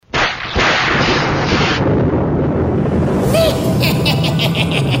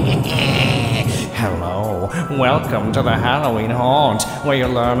Welcome to the Halloween Haunt, where you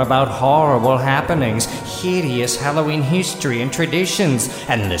learn about horrible happenings, hideous Halloween history and traditions,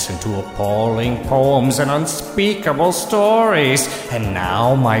 and listen to appalling poems and unspeakable stories. And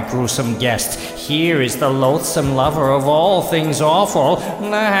now, my gruesome guest, here is the loathsome lover of all things awful,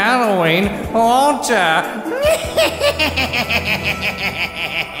 the Halloween Haunter.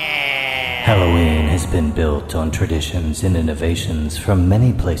 Halloween has been built on traditions and innovations from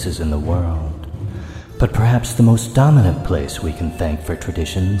many places in the world. But perhaps the most dominant place we can thank for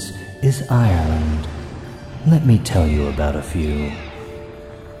traditions is Ireland. Let me tell you about a few.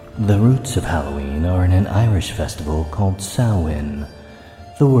 The roots of Halloween are in an Irish festival called Samhain.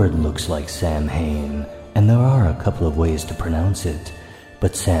 The word looks like Samhain, and there are a couple of ways to pronounce it,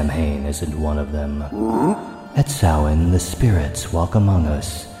 but Samhain isn't one of them. At Samhain, the spirits walk among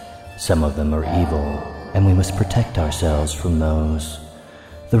us. Some of them are evil, and we must protect ourselves from those.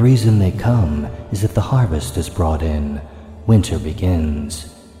 The reason they come is that the harvest is brought in, winter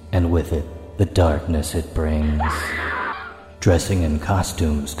begins, and with it, the darkness it brings. Dressing in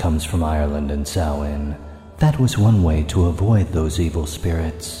costumes comes from Ireland and Samhain. That was one way to avoid those evil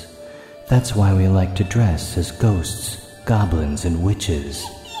spirits. That's why we like to dress as ghosts, goblins, and witches,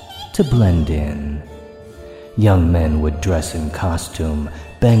 to blend in. Young men would dress in costume,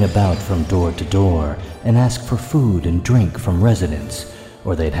 bang about from door to door, and ask for food and drink from residents,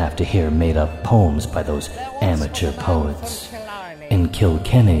 or they'd have to hear made-up poems by those amateur poets. In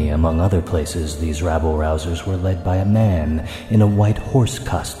Kilkenny, among other places, these rabble-rousers were led by a man in a white horse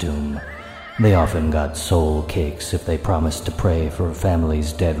costume. They often got soul cakes if they promised to pray for a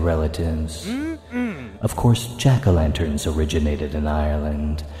family's dead relatives. Of course, jack-o'-lanterns originated in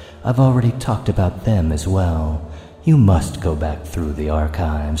Ireland. I've already talked about them as well. You must go back through the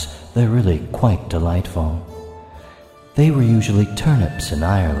archives. They're really quite delightful. They were usually turnips in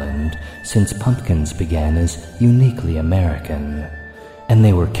Ireland, since pumpkins began as uniquely American, and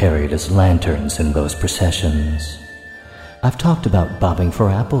they were carried as lanterns in those processions. I've talked about bobbing for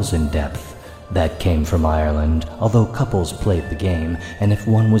apples in depth. That came from Ireland, although couples played the game, and if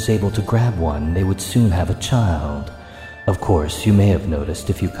one was able to grab one, they would soon have a child. Of course, you may have noticed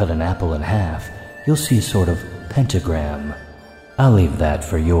if you cut an apple in half, you'll see a sort of pentagram. I'll leave that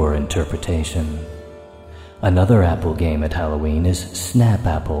for your interpretation. Another apple game at Halloween is Snap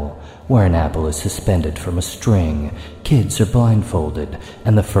Apple, where an apple is suspended from a string. Kids are blindfolded,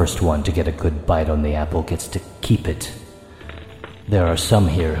 and the first one to get a good bite on the apple gets to keep it. There are some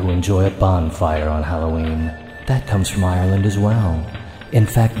here who enjoy a bonfire on Halloween. That comes from Ireland as well. In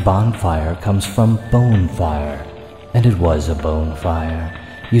fact, bonfire comes from bone fire, and it was a bone fire,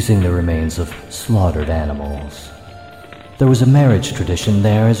 using the remains of slaughtered animals. There was a marriage tradition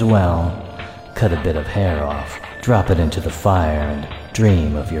there as well. Cut a bit of hair off, drop it into the fire, and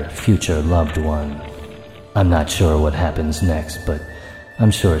dream of your future loved one. I'm not sure what happens next, but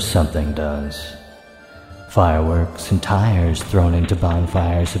I'm sure something does. Fireworks and tires thrown into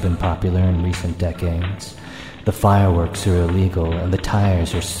bonfires have been popular in recent decades. The fireworks are illegal and the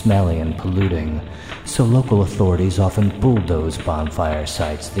tires are smelly and polluting, so local authorities often bulldoze bonfire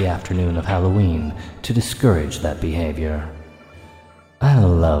sites the afternoon of Halloween to discourage that behavior. I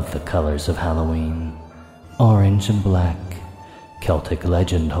love the colors of Halloween. Orange and black. Celtic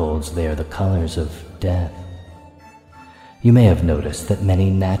legend holds they are the colors of death. You may have noticed that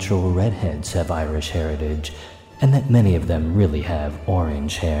many natural redheads have Irish heritage, and that many of them really have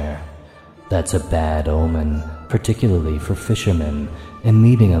orange hair. That's a bad omen, particularly for fishermen, and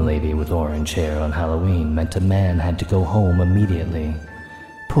meeting a lady with orange hair on Halloween meant a man had to go home immediately.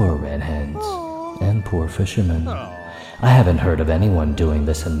 Poor redheads, and poor fishermen. I haven't heard of anyone doing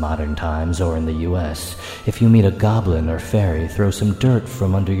this in modern times or in the US. If you meet a goblin or fairy, throw some dirt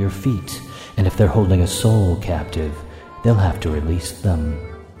from under your feet, and if they're holding a soul captive, they'll have to release them.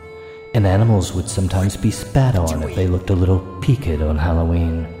 And animals would sometimes be spat on if they looked a little peaked on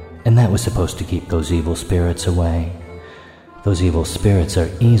Halloween, and that was supposed to keep those evil spirits away. Those evil spirits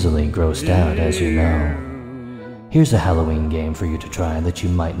are easily grossed out, as you know. Here's a Halloween game for you to try that you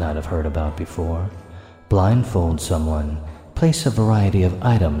might not have heard about before. Blindfold someone, place a variety of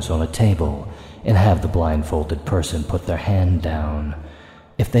items on a table, and have the blindfolded person put their hand down.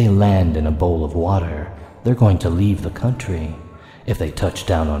 If they land in a bowl of water, they're going to leave the country. If they touch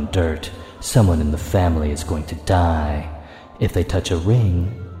down on dirt, someone in the family is going to die. If they touch a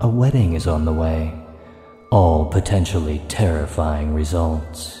ring, a wedding is on the way. All potentially terrifying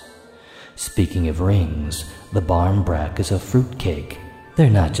results. Speaking of rings, the barmbrack is a fruitcake. They're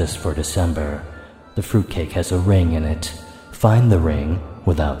not just for December. The fruitcake has a ring in it. Find the ring,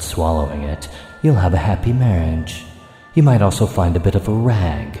 without swallowing it, you'll have a happy marriage. You might also find a bit of a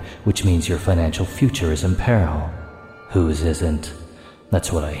rag, which means your financial future is in peril. Whose isn't?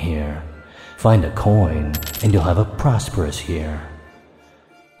 That's what I hear. Find a coin, and you'll have a prosperous year.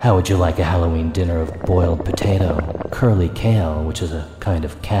 How would you like a Halloween dinner of boiled potato, curly kale, which is a kind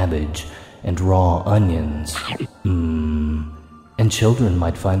of cabbage, and raw onions? And children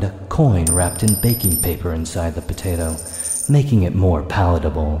might find a coin wrapped in baking paper inside the potato, making it more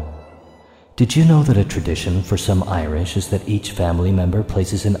palatable. Did you know that a tradition for some Irish is that each family member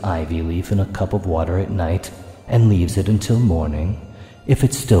places an ivy leaf in a cup of water at night and leaves it until morning? If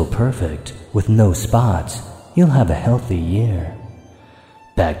it's still perfect, with no spots, you'll have a healthy year.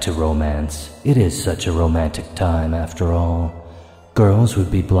 Back to romance. It is such a romantic time, after all. Girls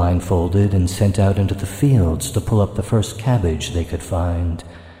would be blindfolded and sent out into the fields to pull up the first cabbage they could find.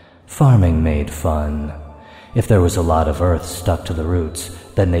 Farming made fun. If there was a lot of earth stuck to the roots,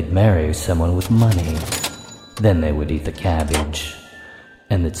 then they'd marry someone with money. Then they would eat the cabbage,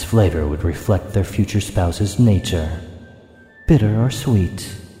 and its flavor would reflect their future spouse's nature. Bitter or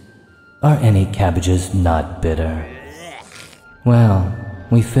sweet? Are any cabbages not bitter? Well,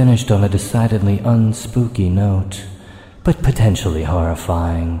 we finished on a decidedly unspooky note, but potentially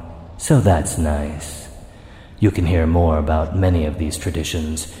horrifying, so that's nice. You can hear more about many of these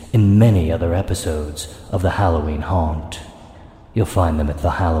traditions in many other episodes of The Halloween Haunt. You'll find them at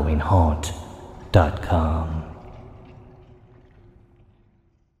thehalloweenhaunt.com.